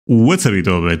What's up,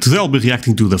 YouTube? Today I'll be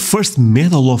reacting to the first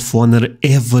Medal of Honor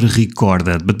ever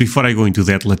recorded. But before I go into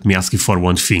that, let me ask you for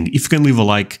one thing. If you can leave a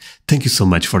like, thank you so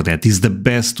much for that. It's the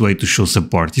best way to show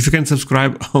support. If you can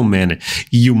subscribe, oh man,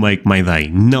 you make my day.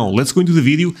 Now, let's go into the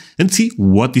video and see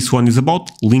what this one is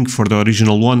about. Link for the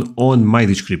original one on my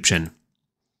description.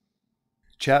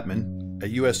 Chapman, a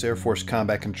U.S. Air Force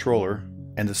combat controller,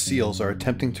 and the SEALs are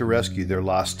attempting to rescue their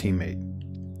lost teammate.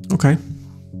 Okay.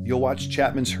 You'll watch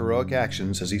Chapman's heroic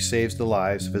actions as he saves the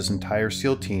lives of his entire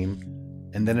SEAL team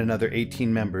and then another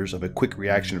 18 members of a quick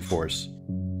reaction force,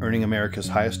 earning America's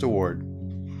highest award,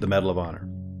 the Medal of Honor.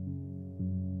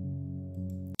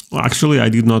 Well, actually, I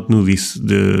did not know this,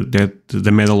 that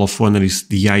the Medal of Honor is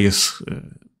the highest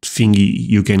thingy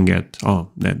you can get. Oh,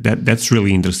 that's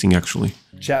really interesting, actually.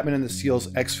 Chapman and the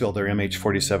SEALs exfil their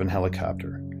MH-47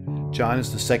 helicopter. John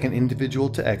is the second individual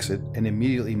to exit and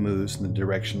immediately moves in the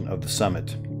direction of the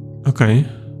summit. Okay.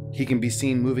 He can be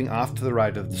seen moving off to the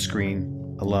right of the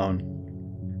screen, alone.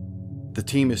 The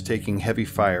team is taking heavy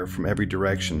fire from every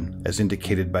direction, as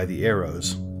indicated by the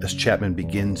arrows, as Chapman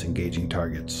begins engaging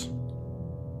targets.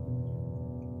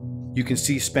 You can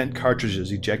see spent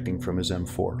cartridges ejecting from his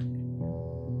M4.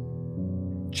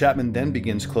 Chapman then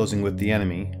begins closing with the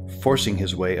enemy, forcing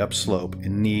his way upslope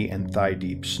in knee and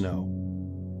thigh-deep snow.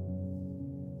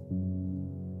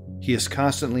 He is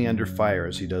constantly under fire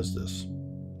as he does this.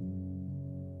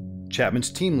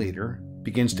 Chapman's team leader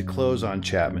begins to close on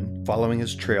Chapman, following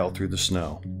his trail through the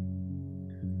snow.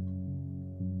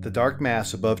 The dark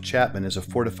mass above Chapman is a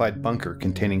fortified bunker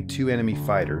containing two enemy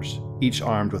fighters, each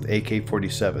armed with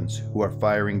AK-47s, who are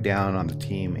firing down on the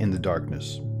team in the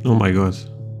darkness. Oh my god.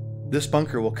 This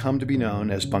bunker will come to be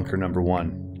known as Bunker Number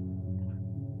 1.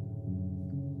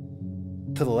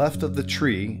 To the left of the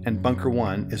tree and Bunker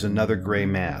 1 is another gray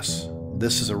mass.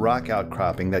 This is a rock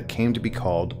outcropping that came to be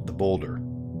called the Boulder.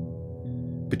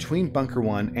 Between Bunker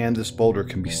 1 and this boulder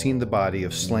can be seen the body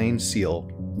of slain SEAL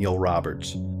Neil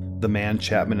Roberts, the man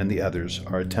Chapman and the others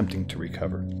are attempting to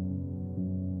recover.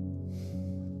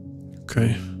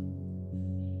 Okay.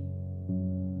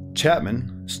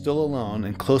 Chapman, still alone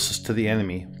and closest to the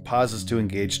enemy, pauses to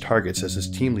engage targets as his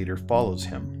team leader follows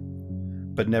him,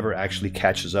 but never actually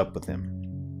catches up with him.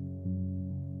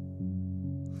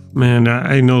 Man,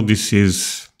 I know this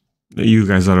is... You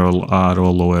guys are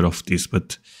all aware of this,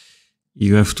 but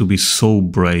you have to be so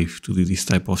brave to do this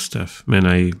type of stuff. Man,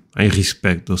 I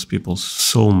respect those people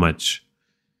so much.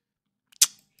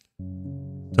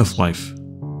 Tough life.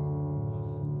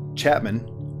 Chapman,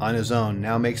 on his own,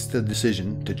 now makes the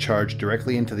decision to charge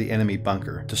directly into the enemy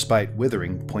bunker, despite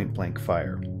withering point-blank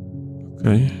fire.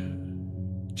 Okay.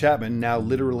 Chapman, now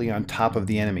literally on top of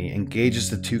the enemy, engages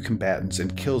the two combatants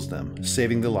and kills them,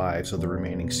 saving the lives of the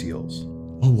remaining SEALs.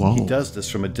 Oh, wow. He does this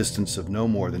from a distance of no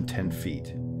more than 10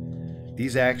 feet.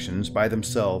 These actions by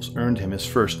themselves earned him his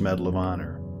first Medal of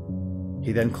Honor.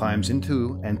 He then climbs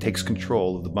into and takes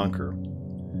control of the bunker.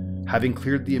 Having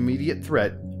cleared the immediate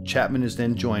threat, Chapman is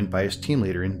then joined by his team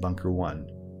leader in Bunker 1.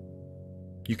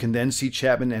 You can then see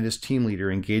Chapman and his team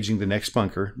leader engaging the next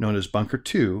bunker, known as Bunker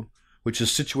 2, which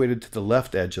is situated to the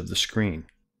left edge of the screen.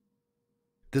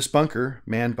 This bunker,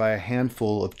 manned by a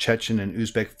handful of Chechen and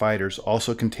Uzbek fighters,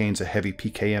 also contains a heavy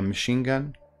PKM machine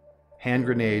gun, hand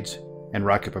grenades, and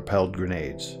rocket-propelled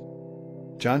grenades.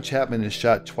 John Chapman is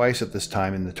shot twice at this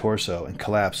time in the torso and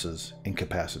collapses,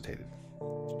 incapacitated.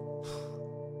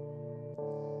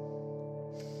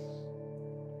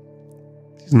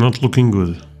 It's not looking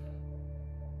good.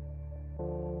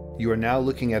 You are now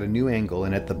looking at a new angle,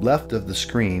 and at the left of the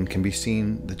screen can be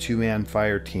seen the two-man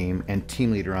fire team and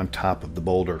team leader on top of the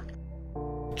boulder.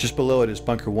 Just below it is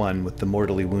Bunker 1 with the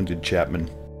mortally wounded Chapman.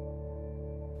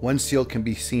 One SEAL can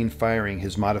be seen firing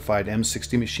his modified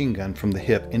M60 machine gun from the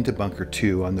hip into Bunker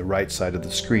 2 on the right side of the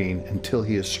screen until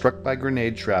he is struck by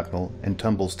grenade shrapnel and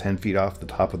tumbles 10 feet off the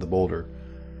top of the boulder,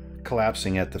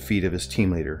 collapsing at the feet of his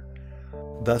team leader,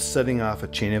 thus setting off a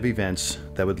chain of events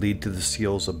that would lead to the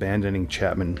SEALs abandoning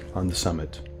Chapman on the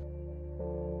summit.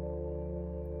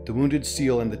 The wounded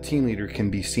SEAL and the team leader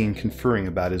can be seen conferring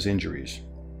about his injuries.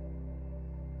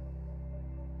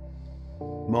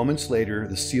 Moments later,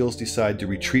 the SEALs decide to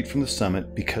retreat from the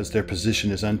summit because their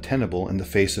position is untenable in the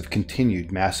face of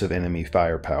continued massive enemy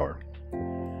firepower.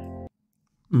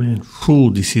 Man,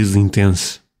 this is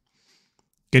intense.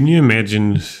 Can you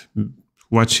imagine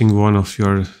watching one of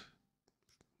your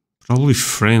probably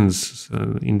friends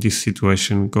in this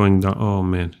situation going down? Oh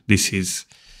man, this is...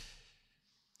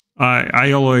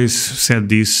 I always said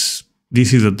this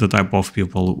is the type of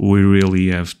people we really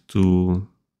have to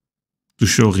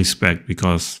show respect,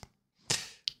 because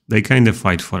they kind of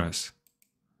fight for us.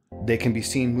 They can be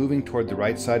seen moving toward the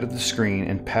right side of the screen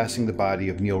and passing the body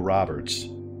of Neil Roberts.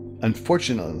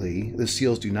 Unfortunately, the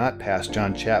SEALs do not pass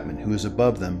John Chapman, who is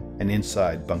above them and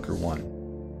inside Bunker 1.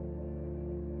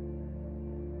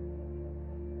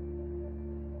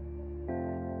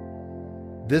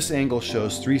 This angle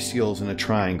shows 3 SEALs in a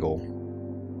triangle.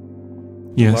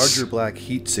 Yes. The larger black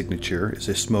heat signature is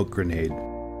a smoke grenade.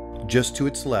 Just to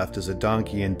its left is a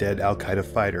donkey and dead Al-Qaeda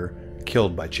fighter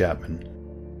killed by Chapman.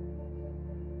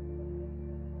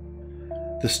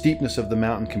 The steepness of the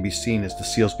mountain can be seen as the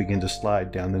SEALs begin to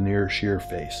slide down the near sheer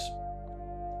face.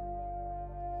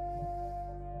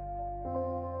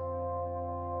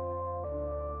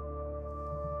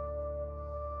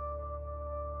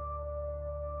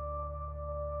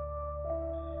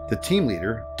 The team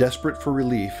leader, desperate for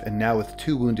relief and now with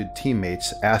 2 wounded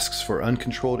teammates, asks for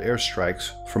uncontrolled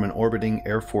airstrikes from an orbiting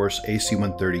Air Force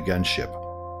AC-130 gunship.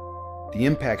 The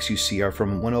impacts you see are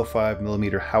from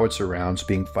 105mm howitzer rounds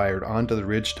being fired onto the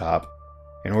ridgetop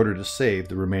in order to save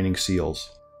the remaining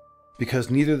SEALs. Because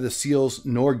neither the SEALs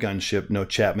nor gunship know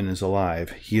Chapman is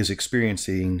alive, he is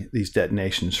experiencing these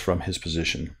detonations from his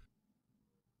position.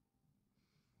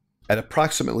 At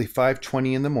approximately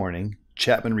 5:20 in the morning,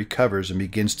 Chapman recovers and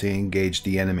begins to engage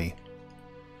the enemy.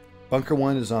 Bunker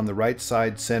 1 is on the right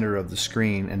side center of the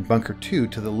screen and Bunker 2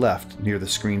 to the left near the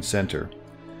screen center.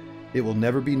 It will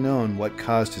never be known what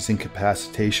caused his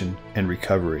incapacitation and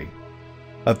recovery.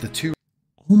 Of the 2...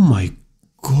 Oh my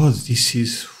god, this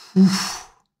is... Oof.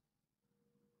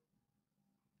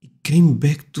 He came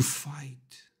back to fight.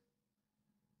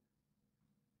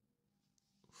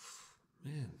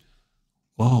 Man.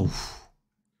 Wow.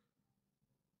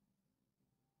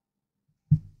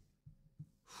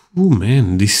 Oh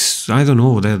man, this... I don't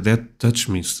know, that touched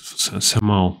me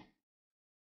somehow.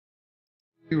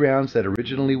 2 rounds that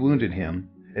originally wounded him,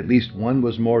 at least one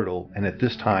was mortal, and at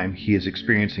this time he is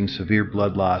experiencing severe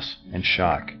blood loss and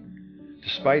shock.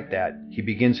 Despite that, he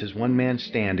begins his one-man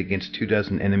stand against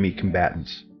 24 enemy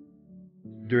combatants.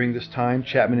 During this time,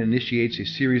 Chapman initiates a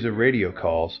series of radio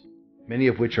calls, many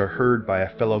of which are heard by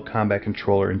a fellow combat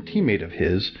controller and teammate of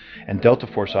his and Delta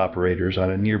Force operators on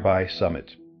a nearby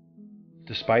summit.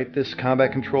 Despite this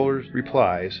combat controller's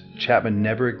replies, Chapman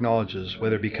never acknowledges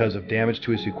whether because of damage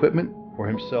to his equipment or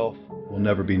himself will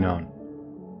never be known.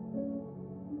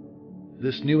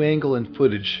 This new angle and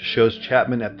footage shows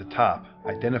Chapman at the top,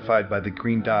 identified by the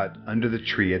green dot under the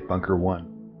tree at Bunker 1.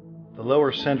 The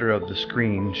lower center of the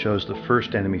screen shows the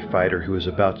first enemy fighter who is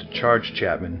about to charge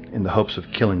Chapman in the hopes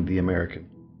of killing the American.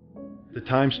 The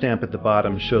timestamp at the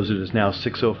bottom shows it is now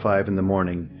 6:05 in the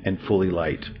morning and fully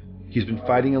light. He's been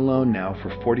fighting alone now for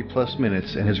 40+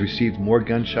 minutes and has received more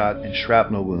gunshot and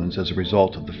shrapnel wounds as a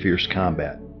result of the fierce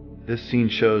combat. This scene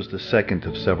shows the second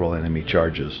of several enemy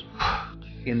charges.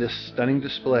 In this stunning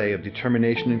display of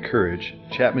determination and courage,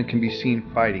 Chapman can be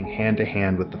seen fighting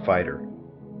hand-to-hand with the fighter.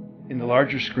 In the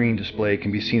larger screen display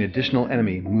can be seen additional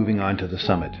enemy moving on to the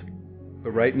summit.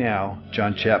 But right now,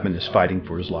 John Chapman is fighting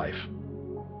for his life.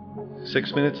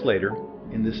 6 minutes later,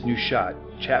 in this new shot,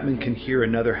 Chapman can hear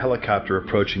another helicopter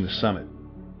approaching the summit.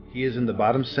 He is in the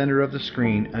bottom center of the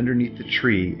screen underneath the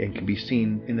tree and can be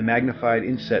seen in the magnified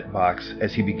inset box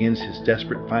as he begins his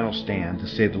desperate final stand to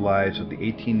save the lives of the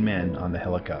 18 men on the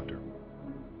helicopter.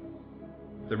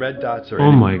 The red dots are...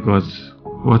 Oh my god,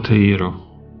 what a hero.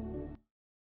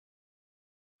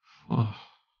 Oh.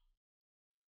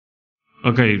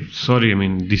 Okay, sorry, I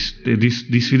mean, these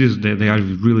videos, they are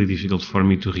really difficult for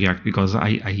me to react because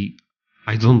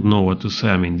I don't know what to say.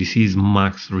 I mean, this is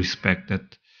max respect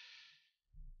that...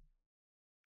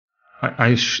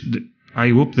 I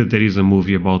hope that there is a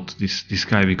movie about this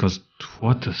guy because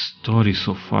what a story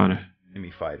so far.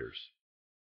 Enemy fighters.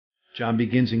 John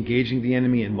begins engaging the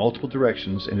enemy in multiple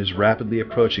directions and is rapidly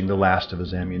approaching the last of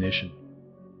his ammunition.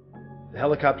 The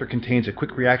helicopter contains a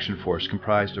quick reaction force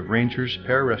comprised of rangers,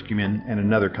 pararescuemen, and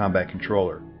another combat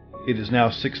controller. It is now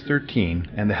 6:13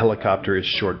 and the helicopter is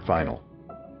short final.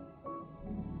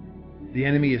 The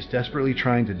enemy is desperately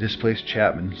trying to displace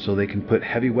Chapman so they can put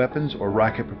heavy weapons or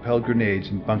rocket-propelled grenades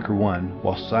in Bunker 1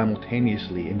 while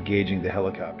simultaneously engaging the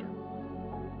helicopter.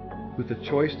 With the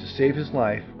choice to save his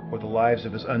life or the lives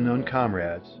of his unknown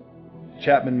comrades,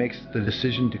 Chapman makes the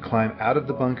decision to climb out of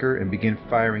the bunker and begin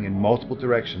firing in multiple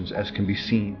directions as can be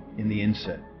seen in the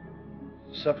inset.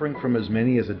 Suffering from as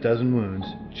many as a dozen wounds,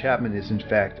 Chapman is in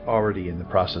fact already in the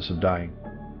process of dying.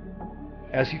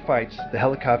 As he fights, the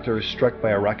helicopter is struck by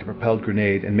a rocket-propelled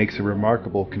grenade and makes a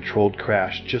remarkable controlled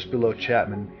crash just below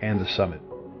Chapman and the summit.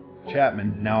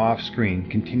 Chapman, now off-screen,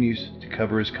 continues to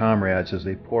cover his comrades as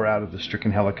they pour out of the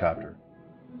stricken helicopter.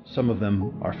 Some of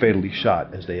them are fatally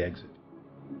shot as they exit.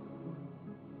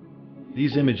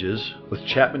 These images, with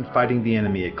Chapman fighting the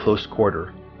enemy at close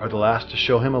quarter, are the last to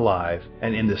show him alive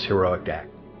and in this heroic act,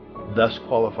 thus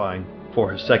qualifying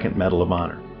for his second Medal of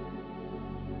Honor.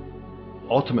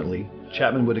 Ultimately,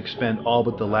 Chapman would expend all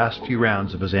but the last few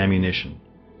rounds of his ammunition,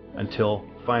 until,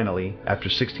 finally, after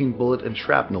 16 bullet and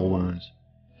shrapnel wounds,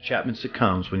 Chapman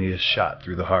succumbs when he is shot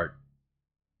through the heart.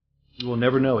 We will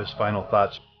never know his final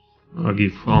thoughts.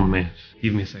 Oh man,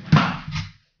 give me a second.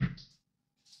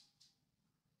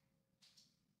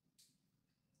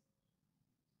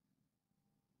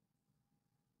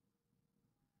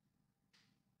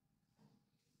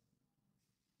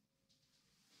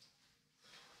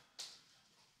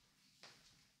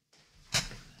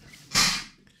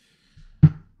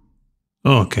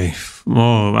 Okay.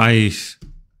 Oh, I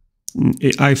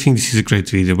think this is a great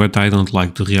video, but I don't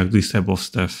like to react to this type of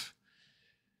stuff.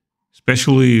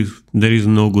 Especially if there is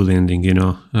no good ending, you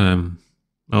know.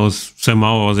 I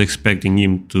was expecting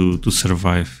him to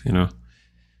survive, you know.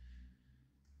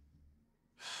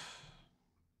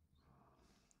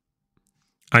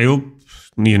 I hope,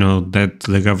 you know, that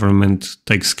the government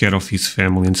takes care of his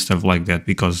family and stuff like that,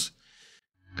 because,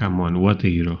 come on, what a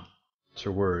hero.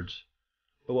 Her words.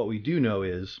 But what we do know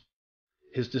is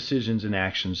his decisions and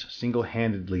actions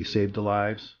single-handedly saved the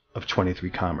lives of 23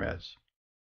 comrades.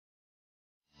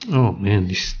 Oh man,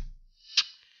 this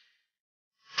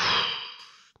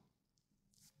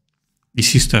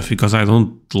is tough because I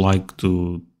don't like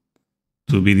to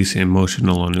be this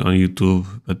emotional on YouTube,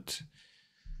 but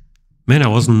man, I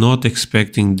was not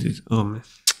expecting this. Oh man,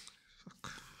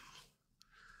 fuck.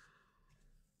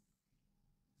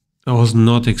 I was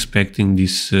not expecting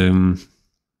this.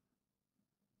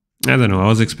 I don't know. I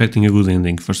was expecting a good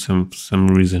ending for some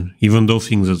reason, even though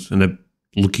things end up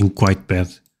looking quite bad.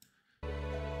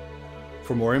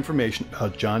 For more information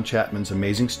about John Chapman's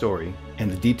amazing story and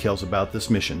the details about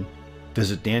this mission,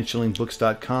 visit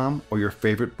danschillingbooks.com or your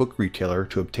favorite book retailer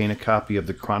to obtain a copy of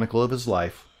the chronicle of his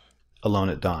life, Alone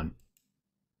at Dawn.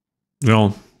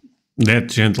 Well, that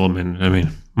gentleman, I mean,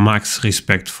 max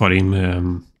respect for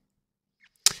him.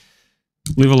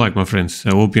 Leave a like, my friends.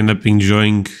 I hope you end up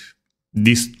enjoying.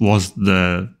 This was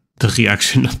the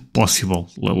reaction possible.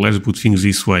 Let's put things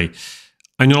this way.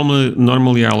 I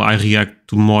normally I react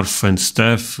to more fun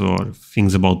stuff or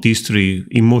things about history,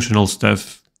 emotional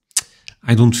stuff.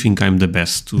 I don't think I'm the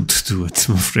best to do it,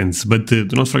 my friends. But do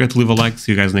not forget to leave a like.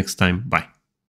 See you guys next time. Bye.